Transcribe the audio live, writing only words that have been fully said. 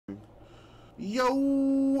Yo,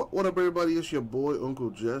 what up everybody, it's your boy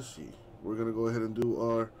Uncle Jesse. We're going to go ahead and do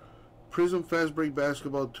our Prizm Fast Break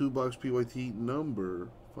Basketball 2-box PYT number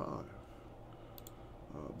 5.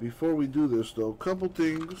 Before we do this though, couple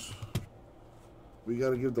things. We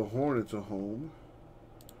got to give the Hornets a home.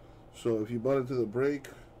 So if you bought into the break,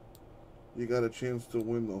 you got a chance to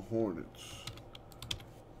win the Hornets.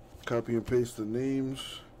 Copy and paste the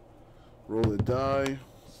names. Roll the die.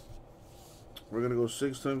 We're going to go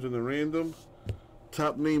 6 times in the random.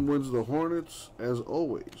 Top name wins the Hornets, as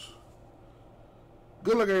always.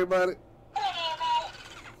 Good luck, everybody.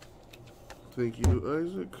 Thank you,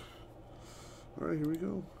 Isaac. All right, here we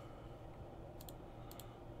go.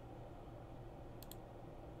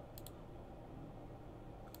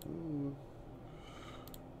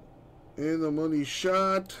 And the money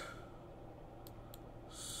shot.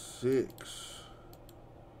 6.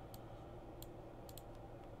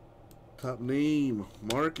 Top name,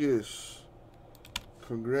 Marcus.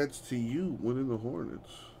 Congrats to you winning the Hornets.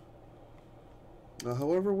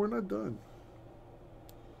 However, we're not done.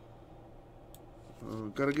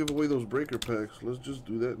 Gotta give away those breaker packs. Let's just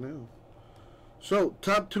do that now. So,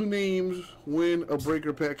 top 2 names win a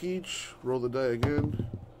breaker pack each. Roll the die again.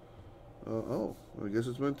 Oh, I guess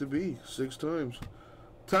it's meant to be. 6 times.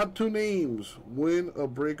 Top 2 names win a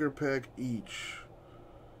breaker pack each.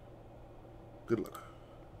 Good luck.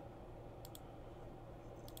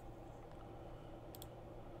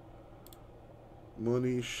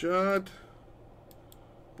 Money shot.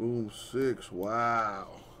 Boom, 6. Wow.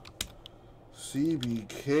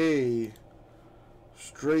 CBK.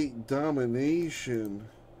 Straight domination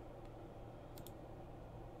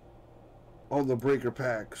on the breaker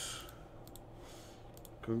packs.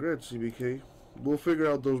 Congrats, CBK. We'll figure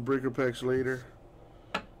out those breaker packs later.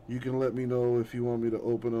 You can let me know if you want me to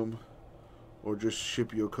open them or just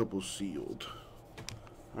ship you a couple sealed.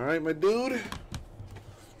 All right, my dude.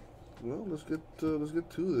 Well, let's get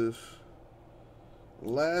to this.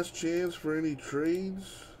 Last chance for any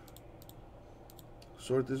trades.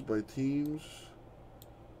 Sort this by teams.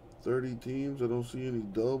 30 teams. I don't see any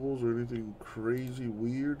doubles or anything crazy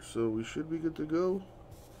weird, so we should be good to go.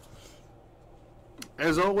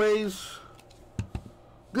 As always,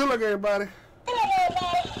 good luck, everybody.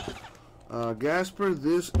 Gasper,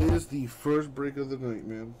 this is the first break of the night,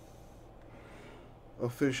 man.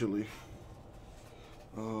 Officially.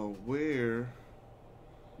 Where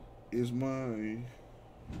is my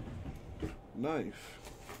knife?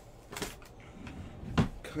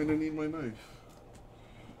 Kinda need my knife.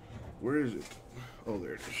 Where is it? Oh,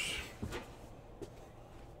 there it is.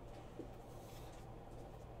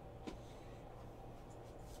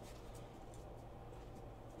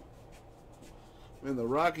 And the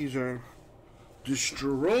Rockies are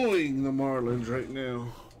destroying the Marlins right now.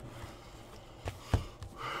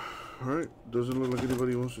 Alright, doesn't look like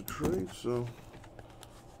anybody wants to trade, so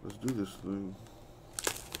let's do this thing.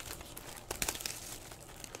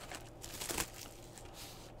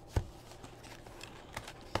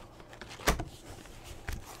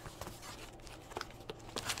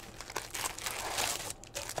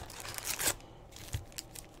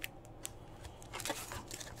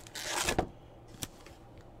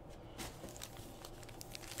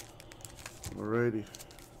 Alrighty.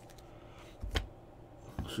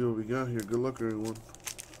 See what we got here. Good luck, everyone.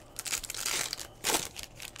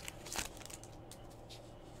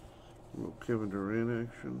 A little Kevin Durant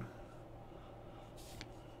action.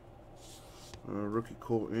 Rookie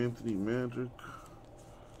Cole Anthony Magic.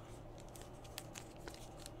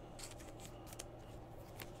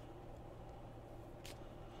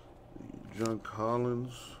 John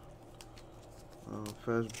Collins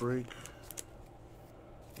fast break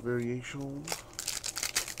variation.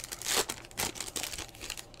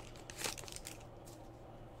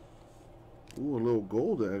 Ooh, a little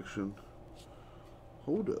gold action.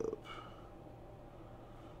 Hold up.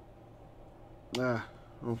 Nah,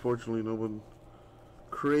 unfortunately no one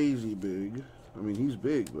crazy big. I mean, he's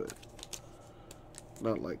big, but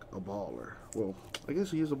not like a baller. Well, I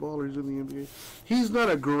guess he is a baller. He's in the NBA. He's not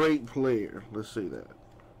a great player. Let's say that.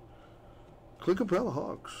 Clint Capella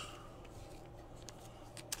Hawks.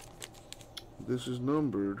 This is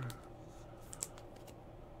numbered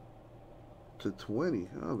to 20.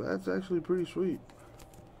 Oh, that's actually pretty sweet.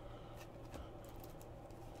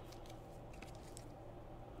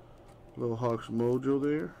 Little Hawks mojo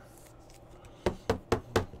there.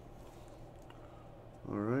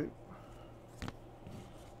 Alright.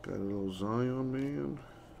 Got a little Zion man.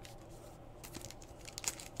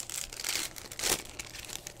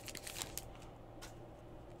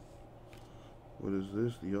 What is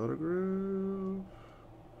this? The autograph?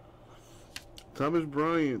 Thomas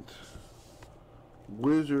Bryant.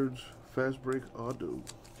 Wizards fast break auto.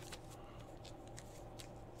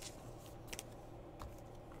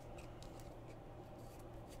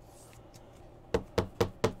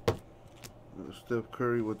 Steph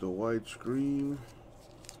Curry with the wide screen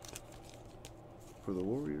for the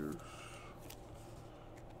Warriors.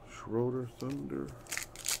 Schroeder Thunder.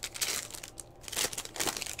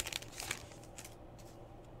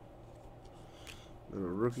 And a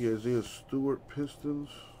rookie Isaiah Stewart Pistons.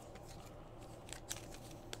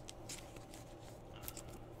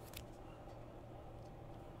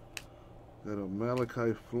 Got a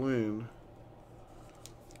Malachi Flynn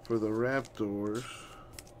for the Raptors.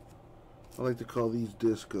 I like to call these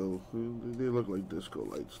disco. They look like disco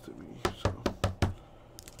lights to me. So.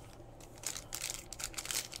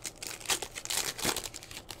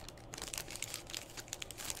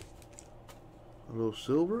 A little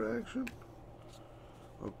silver action.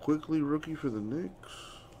 A quickly rookie for the Knicks.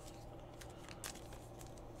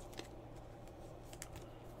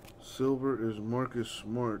 Silver is Marcus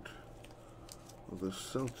Smart of the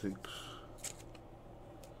Celtics.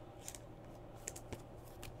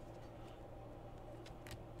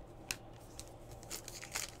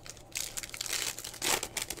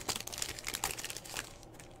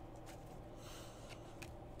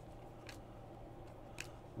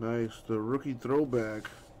 Nice, the rookie throwback,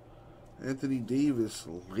 Anthony Davis,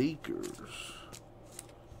 Lakers.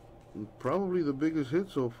 And probably the biggest hit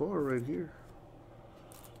so far right here.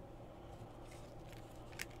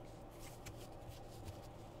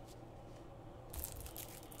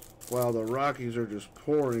 Wow, the Rockies are just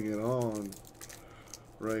pouring it on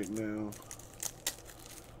right now.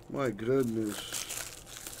 My goodness.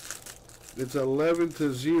 It's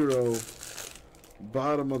 11-0,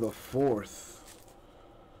 bottom of the fourth.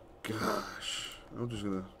 Gosh, I'm just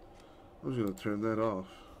gonna turn that off.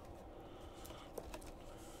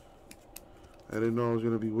 I didn't know I was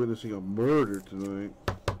gonna be witnessing a murder tonight.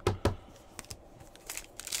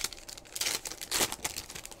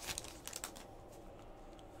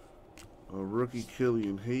 A rookie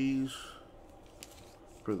Killian Hayes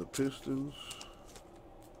for the Pistons.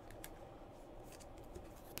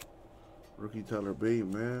 Rookie Tyler Bay,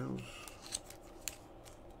 Mavs.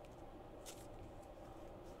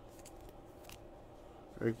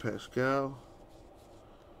 Eric Pascal,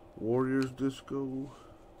 Warriors disco.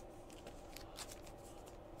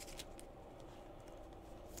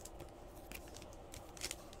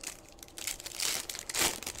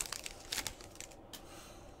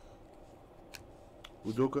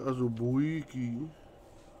 Udoka Azubuike,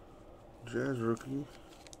 Jazz rookie.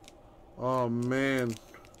 Oh man,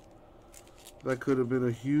 that could have been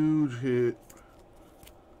a huge hit.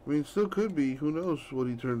 I mean, still could be. Who knows what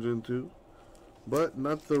he turns into? But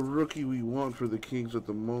not the rookie we want for the Kings at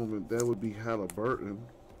the moment. That would be Halliburton.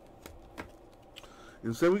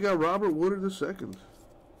 Instead, we got Robert Woodard II.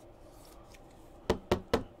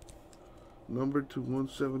 Numbered to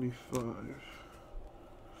 175.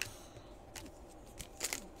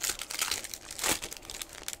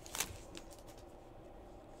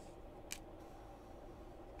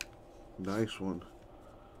 Nice one.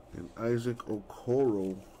 And Isaac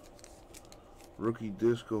Okoro. Rookie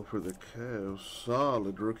disco for the Cavs.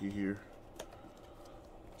 Solid rookie here.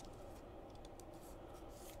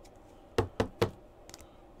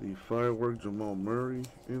 The Firework Jamal Murray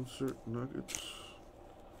insert Nuggets.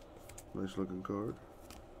 Nice looking card.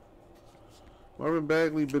 Marvin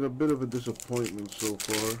Bagley been a bit of a disappointment so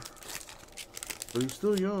far. But he's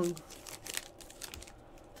still young.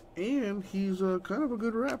 And he's kind of a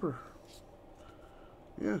good rapper.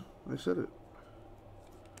 Yeah, I said it.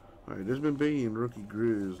 Alright, Desmond Bane, rookie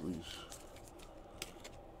Grizzlies.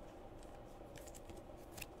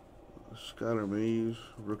 Skylar Mays,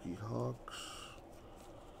 rookie Hawks.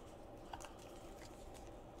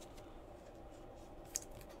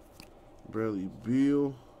 Bradley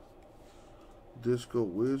Beal, Disco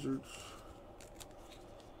Wizards.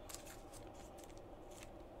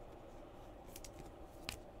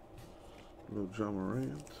 Little John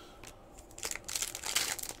Morant.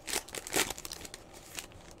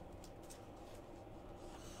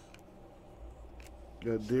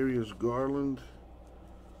 Got Darius Garland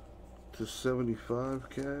to 75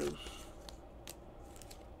 Cavs.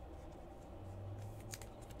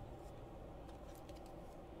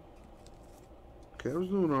 Cavs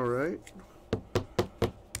doing all right.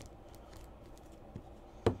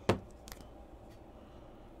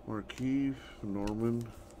 Markieff, Norman.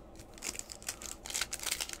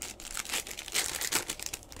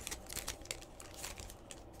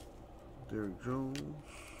 Derrick Jones.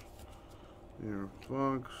 Aaron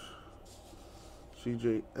Fox.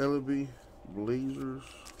 CJ Ellaby, Blazers.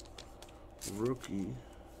 Rookie.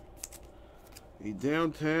 A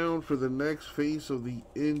downtown for the next face of the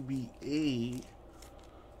NBA,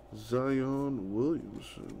 Zion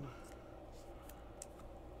Williamson.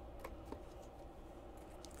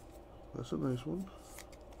 That's a nice one.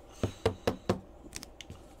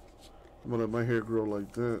 I'm gonna let my hair grow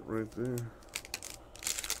like that right there.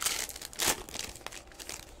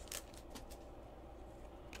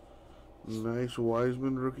 Nice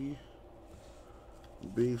Wiseman rookie.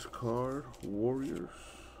 Base card, Warriors.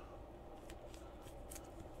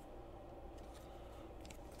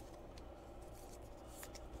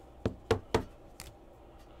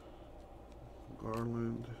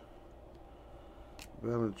 Garland.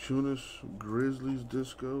 Valanciunas, Grizzlies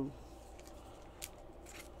disco.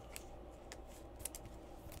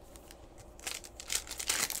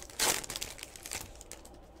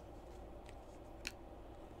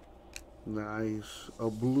 Nice. A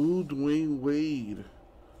blue Dwayne Wade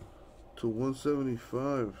to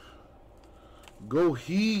 175. Go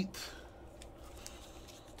Heat.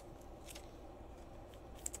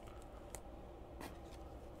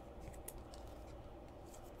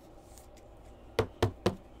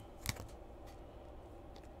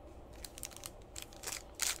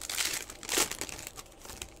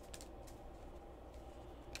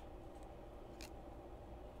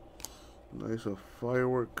 Nice, a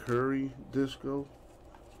firework Curry disco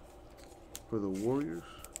for the Warriors.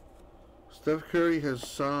 Steph Curry has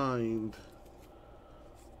signed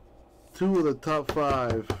 2 of the top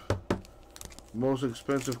 5 most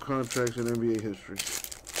expensive contracts in NBA history.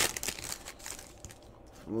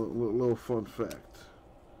 Little fun fact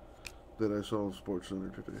that I saw on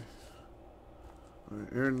SportsCenter today. All right,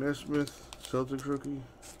 Aaron Nesmith, Celtics rookie.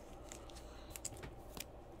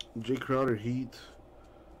 Jay Crowder, Heat.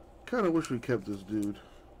 Kind of wish we kept this dude,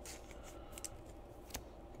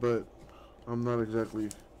 but I'm not exactly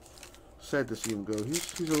sad to see him go.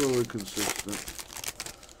 He's a little inconsistent.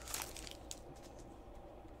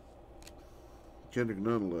 Kendrick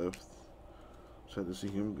Nunn left. Sad to see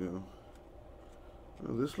him go.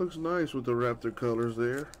 This looks nice with the Raptor colors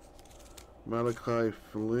there. Malachi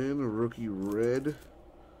Flynn, rookie red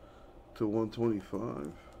to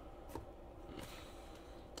 125.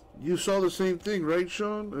 You saw the same thing, right,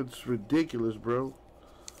 Sean? It's ridiculous, bro.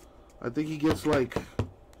 I think he gets like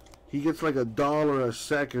 $1 a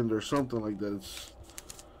second or something like that.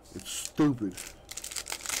 It's stupid.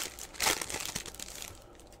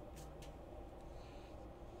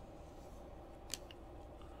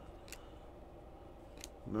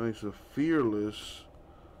 Nice, a Fearless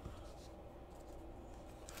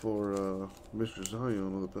for Mr.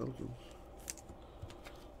 Zion of the Pelicans.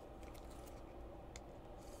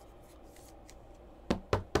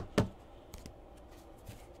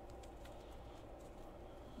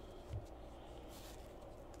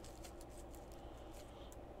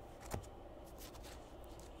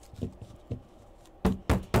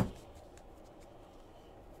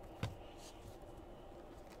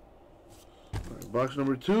 Box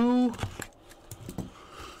number 2.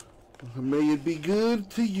 May it be good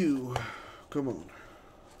to you. Come on.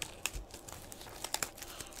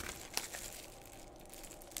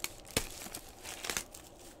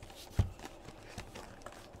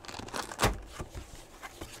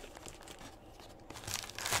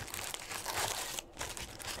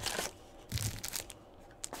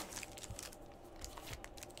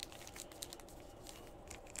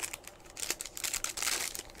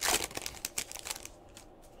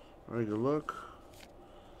 All right, good luck.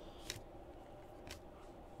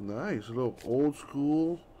 Nice, a little old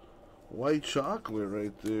school white chocolate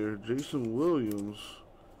right there. Jason Williams.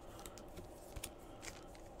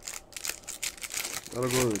 That'll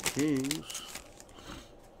go to the Kings.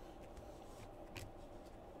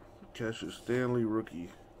 Cassius Stanley, rookie.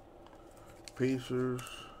 Pacers.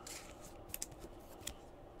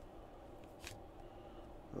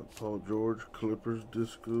 Paul George, Clippers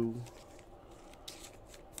disco.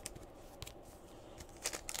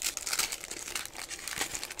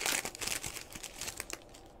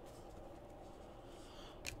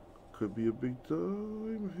 Could be a big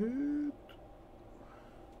time hit.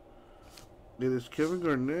 It is Kevin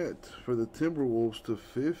Garnett for the Timberwolves to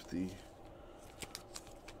 50.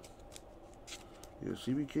 Yeah,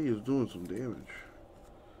 CBK is doing some damage.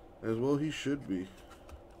 As well he should be.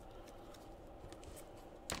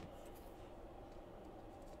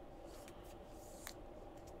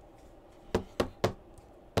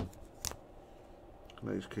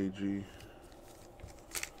 Nice KG.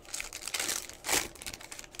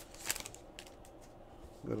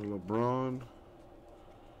 Got a LeBron.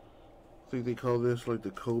 I think they call this like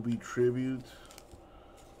the Kobe tribute.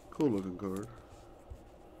 Cool looking card.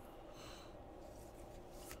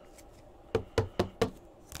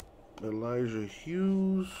 Elijah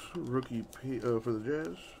Hughes, rookie for the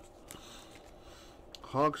Jazz.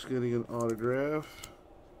 Hawks getting an autograph.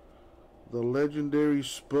 The legendary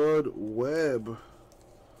Spud Webb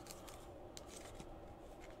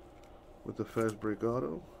with the fast break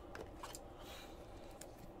auto.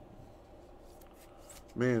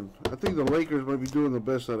 Man, I think the Lakers might be doing the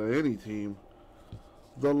best out of any team.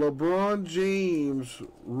 The LeBron James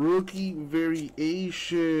rookie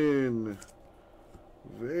variation.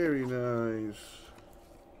 Very nice.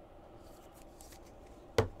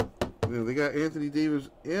 Yeah, they got Anthony Davis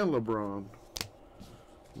and LeBron.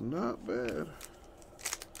 Not bad.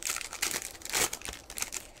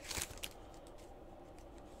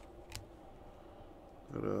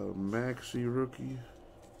 Got a Maxey rookie.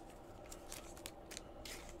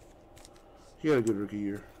 He had a good rookie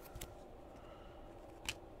year.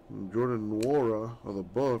 And Jordan Nwora of the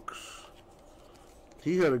Bucks.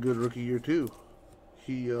 He had a good rookie year too.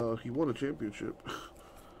 He won a championship.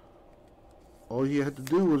 All he had to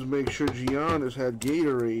do was make sure Giannis had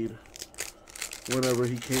Gatorade whenever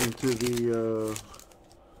he came to the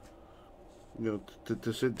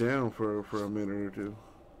to sit down for a minute or two.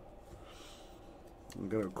 We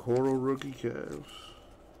got a Coral rookie Cavs.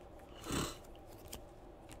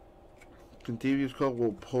 Contavious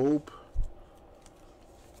Caldwell Pope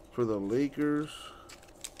for the Lakers.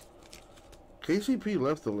 KCP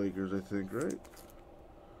left the Lakers, I think, right?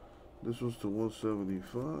 This was to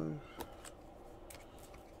 175.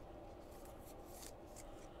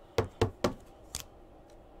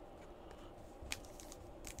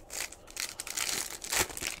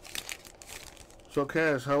 So,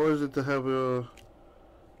 Cass, how is it to have a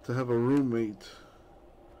roommate?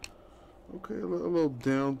 Okay, a little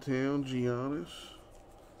downtown Giannis.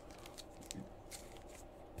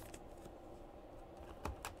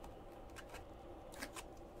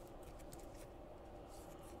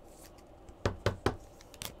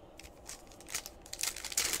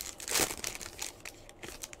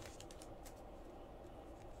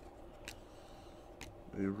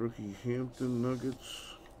 A rookie Hampton Nuggets.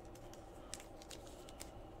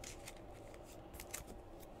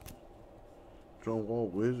 John Wall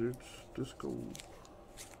Wizards. Disco.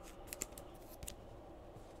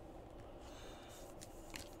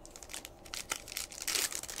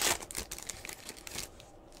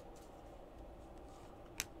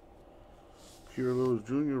 Carlos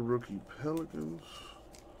Jr. rookie Pelicans.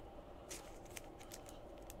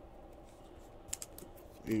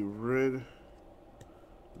 A red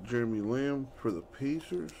Jeremy Lamb for the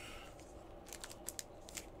Pacers.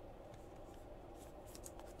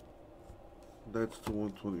 That's to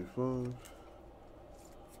 125.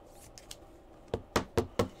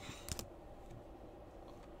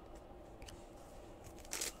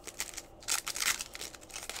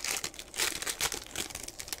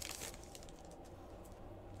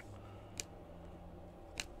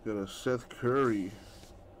 Got a Seth Curry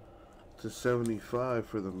to 75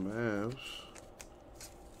 for the Mavs.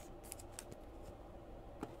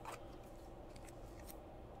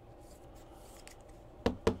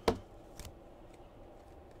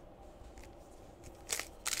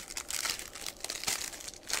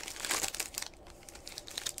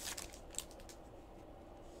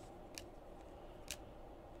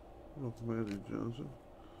 Magic Johnson.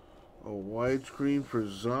 A widescreen for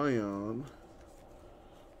Zion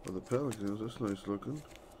for the Pelicans. That's nice looking.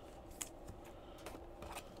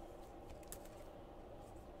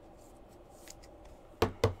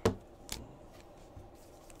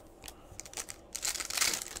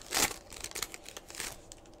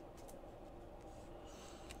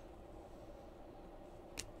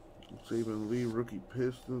 Saban Lee rookie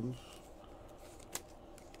Pistons.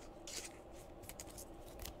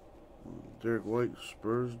 Derek White,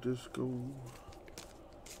 Spurs disco.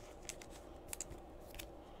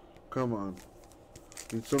 Come on.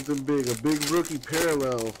 Need something big. A big rookie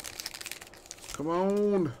parallel. Come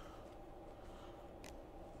on.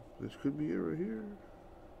 This could be it right here.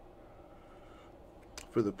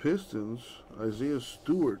 For the Pistons, Isaiah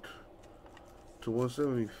Stewart to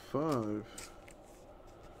 175.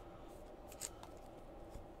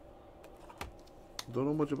 Don't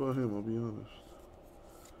know much about him, I'll be honest.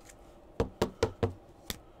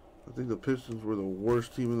 I think the Pistons were the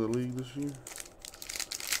worst team in the league this year.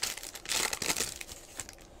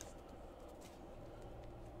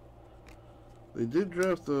 They did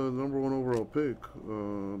draft the #1 overall pick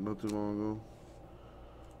not too long ago,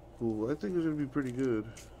 who I think is going to be pretty good.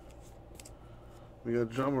 We got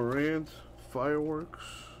John Morant, fireworks,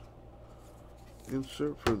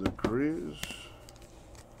 insert for the Grizz.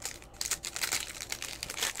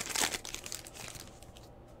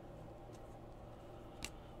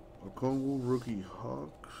 Congo rookie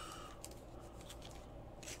Hawks.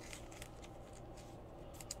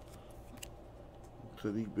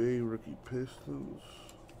 Sadiq Bey rookie Pistons.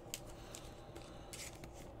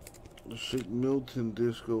 Shake Milton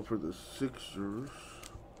disco for the Sixers.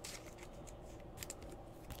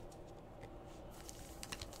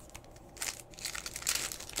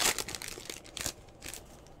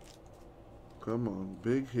 Come on,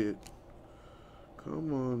 big hit.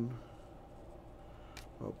 Come on.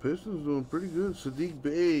 Oh, Pistons doing pretty good. Sadiq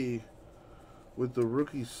Bey with the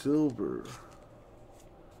rookie silver.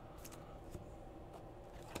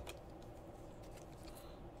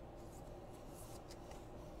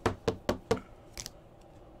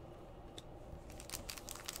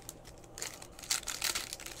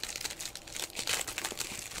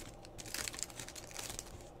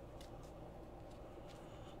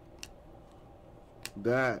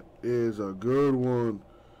 That is a good one.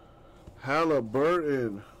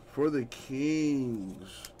 Halliburton for the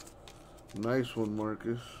Kings. Nice one,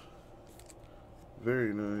 Marcus.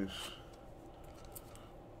 Very nice.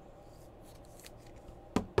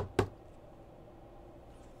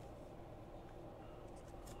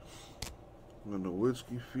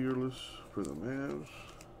 Nowitzki Fearless for the Mavs.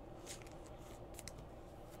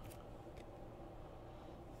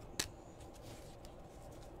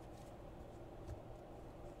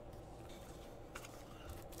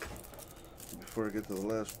 Before I get to the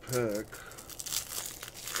last pack,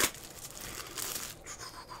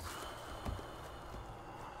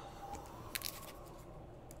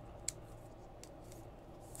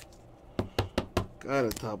 gotta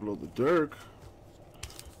top load the Dirk.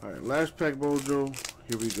 Alright, last pack mojo.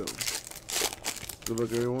 Here we go. Good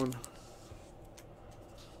luck, everyone.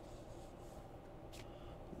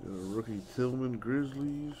 Got a rookie Tillman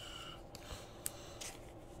Grizzlies.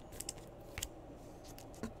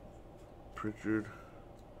 Pritchard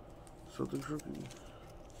Celtics rookie.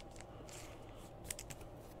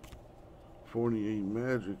 48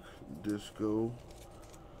 Magic disco.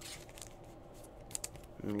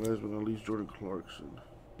 And last but not least, Jordan Clarkson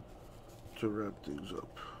to wrap things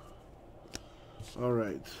up. All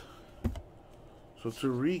right. So to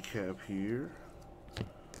recap here,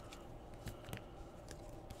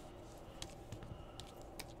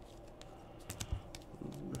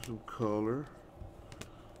 some color.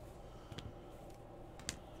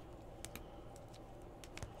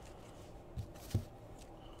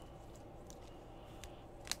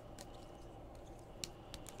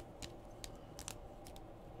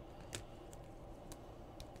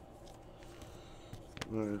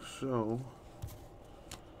 Alright, so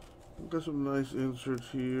we've got some nice inserts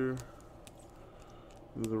here.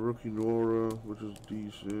 The rookie Nora, which is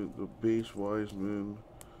decent. The base Wiseman,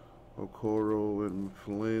 Okoro, and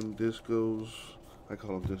Flynn discos. I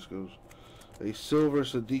call them discos. A silver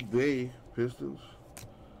Sadiq Bey Pistons.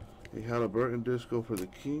 A Halliburton disco for the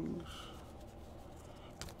Kings.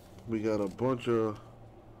 We got a bunch of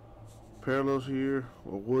parallels here.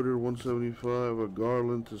 A Woodard 175, a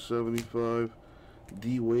Garland to 75.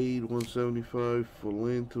 D Wade 175,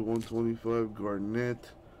 Flynn to 125,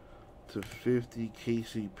 Garnett to 50,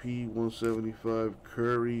 KCP 175,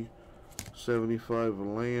 Curry 75,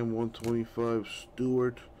 Lamb 125,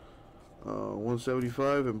 Stewart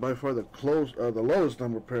 175, and by far the lowest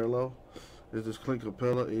number parallel is this Clint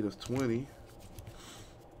Capella 8 of 20.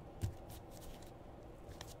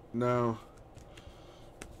 Now,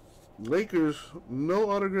 Lakers, no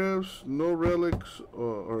autographs, no relics,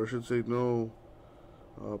 or I should say no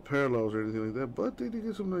parallels or anything like that, but they did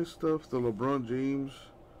get some nice stuff. The LeBron James,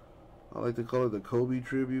 I like to call it the Kobe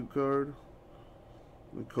tribute card.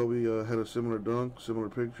 Kobe had a similar dunk, similar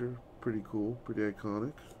picture. Pretty cool, pretty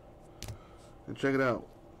iconic. And check it out.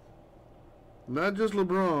 Not just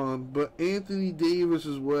LeBron, but Anthony Davis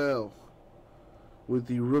as well, with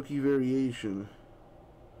the rookie variation.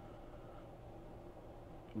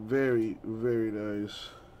 Very, very nice.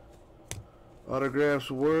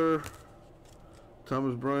 Autographs were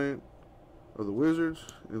Thomas Bryant of the Wizards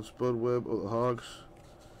and Spud Webb of the Hawks.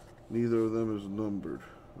 Neither of them is numbered.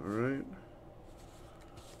 Alright.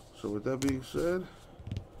 So with that being said,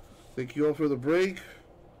 thank you all for the break.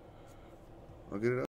 I'll get it out.